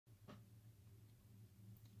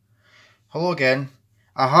Hello again.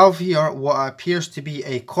 I have here what appears to be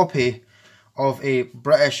a copy of a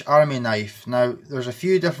British Army knife. Now there's a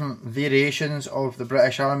few different variations of the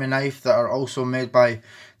British Army knife that are also made by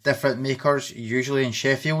different makers, usually in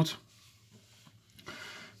Sheffield.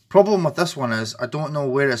 Problem with this one is I don't know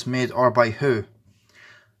where it's made or by who.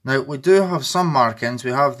 Now we do have some markings.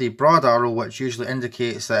 We have the broad arrow, which usually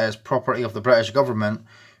indicates that it's property of the British government.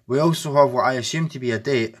 We also have what I assume to be a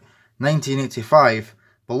date, 1985.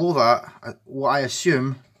 Below that, what I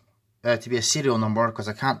assume to be a serial number, because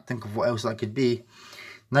I can't think of what else that could be,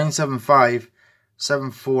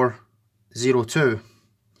 9757402.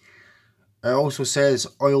 It also says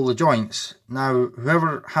oil the joints. Now,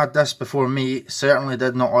 whoever had this before me certainly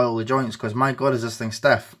did not oil the joints, because my god is this thing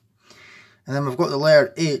stiff. And then we've got the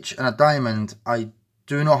letter H and a diamond. I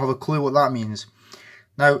do not have a clue what that means.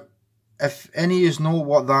 Now, if any of you know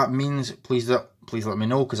what that means, please let me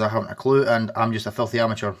know, because I haven't a clue and I'm just a filthy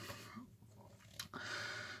amateur.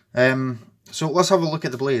 So let's have a look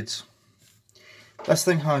at the blades. This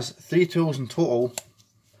thing has 3 tools in total.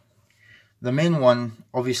 The main one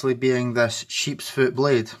obviously being this sheep's foot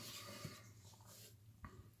blade,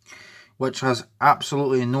 which has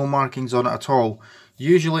absolutely no markings on it at all.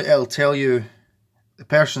 Usually it'll tell you the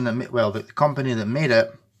person that made, well, the company that made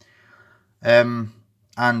it,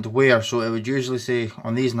 and where. So it would usually say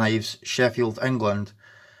on these knives, Sheffield, England.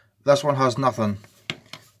 This one has nothing.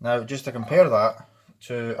 Now, just to compare that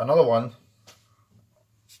to another one,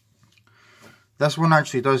 this one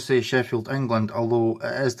actually does say Sheffield, England, although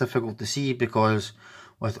it is difficult to see because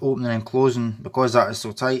with opening and closing, because that is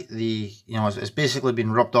so tight, it's basically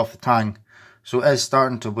been rubbed off the tang, so it is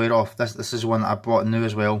starting to wear off. This is one that I bought new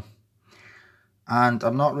as well, and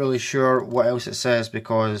I'm not really sure what else it says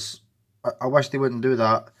because I wish they wouldn't do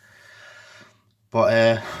that, but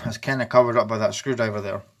it's kind of covered up by that screwdriver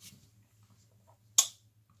there.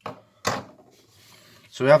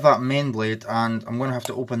 So we have that main blade, and I'm going to have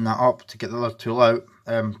to open that up to get the other tool out.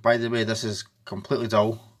 By the way, this is completely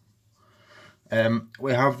dull.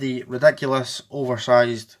 We have the ridiculous,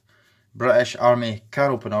 oversized British Army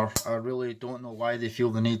can opener. I really don't know why they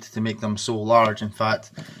feel the need to make them so large. In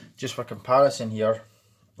fact, just for comparison here,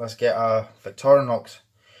 let's get a Victorinox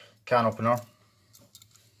can opener.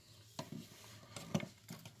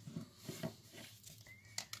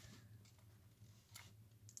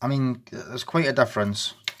 I mean, there's quite a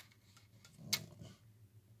difference.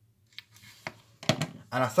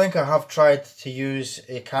 And I think I have tried to use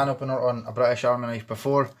a can opener on a British Army knife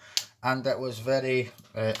before, and it was very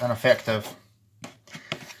ineffective.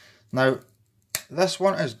 Now, this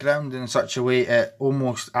one is ground in such a way it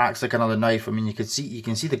almost acts like another knife. I mean, you can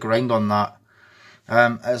see the grind on that.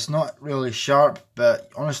 It's not really sharp,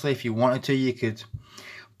 but honestly, if you wanted to, you could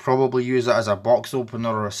probably use it as a box opener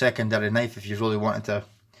or a secondary knife if you really wanted to.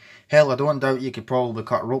 Hell, I don't doubt you could probably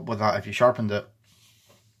cut rope with that if you sharpened it.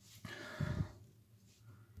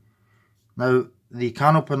 Now, the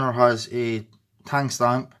can opener has a tang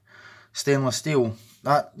stamp, stainless steel.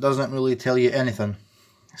 That doesn't really tell you anything.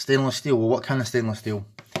 Stainless steel, well, what kind of stainless steel?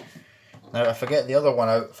 Now, if I get the other one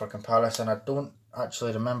out for comparison, I don't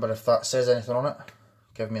actually remember if that says anything on it.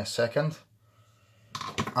 Give me a second.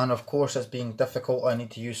 And of course, it's being difficult, I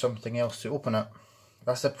need to use something else to open it.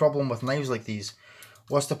 That's the problem with knives like these.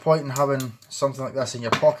 What's the point in having something like this in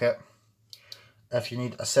your pocket if you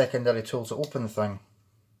need a secondary tool to open the thing?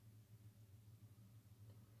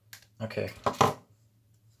 Okay.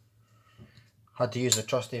 Had to use the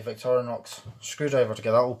trusty Victorinox screwdriver to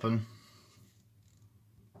get that open.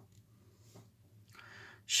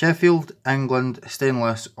 Sheffield, England,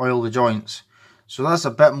 stainless, oil the joints. So that's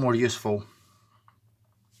a bit more useful.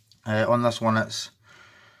 On this one it's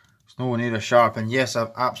nowhere near as sharp, and yes,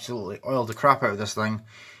 I've absolutely oiled the crap out of this thing,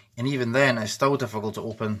 and even then it's still difficult to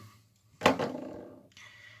open.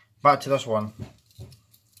 Back to this one.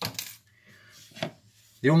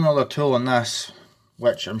 The only other tool on this,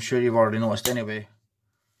 which I'm sure you've already noticed anyway,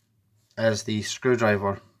 is the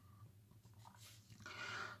screwdriver.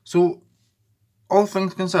 So, all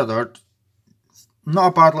things considered, not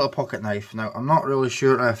a bad little pocket knife. Now, I'm not really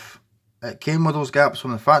sure if it came with those gaps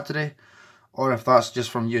from the factory or if that's just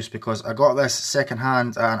from use, because I got this second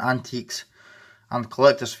hand at an antiques and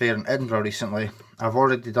collectors fair in Edinburgh recently. I've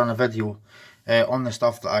already done a video on the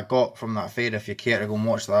stuff that I got from that fair if you care to go and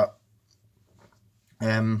watch that.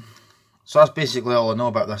 So that's basically all I know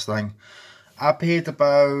about this thing. I paid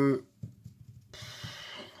about,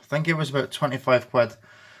 I think it was about 25 quid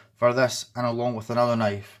for this, and along with another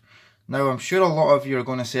knife. Now, I'm sure a lot of you are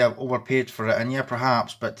going to say I've overpaid for it, and yeah,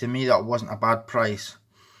 perhaps, but to me that wasn't a bad price.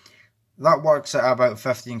 That works at about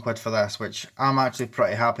 15 quid for this, which I'm actually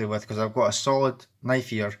pretty happy with, because I've got a solid knife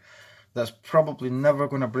here that's probably never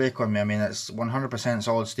going to break on me. I mean, it's 100%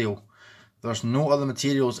 solid steel. There's no other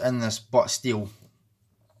materials in this but steel.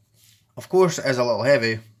 Of course it is a little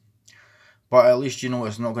heavy, but at least you know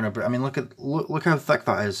it's not going to break. I mean, look how thick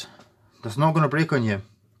that is. That's not going to break on you.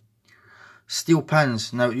 Steel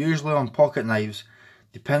pins. Now usually on pocket knives,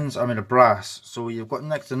 the pins are made of brass, so you've got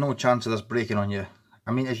next to no chance of this breaking on you.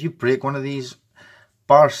 I mean, if you break one of these,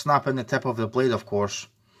 bar snapping the tip of the blade of course,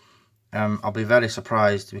 I'll be very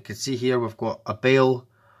surprised. We can see here we've got a bail,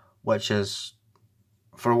 which is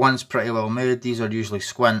for once pretty well made. These are usually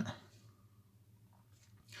squint.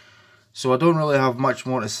 So I don't really have much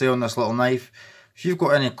more to say on this little knife. If you've got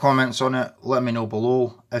any comments on it, let me know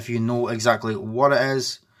below. If you know exactly what it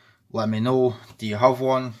is, let me know. Do you have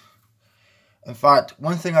one? In fact,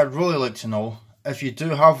 one thing I'd really like to know, if you do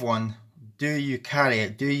have one, do you carry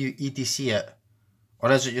it? Do you EDC it?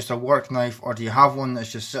 Or is it just a work knife? Or do you have one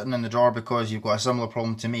that's just sitting in the drawer because you've got a similar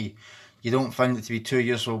problem to me? You don't find it to be too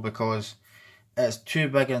useful because it's too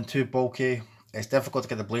big and too bulky. It's difficult to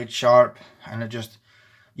get the blade sharp, and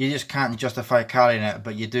you just can't justify carrying it,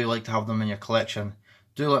 but you do like to have them in your collection.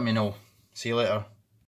 Do let me know. See you later.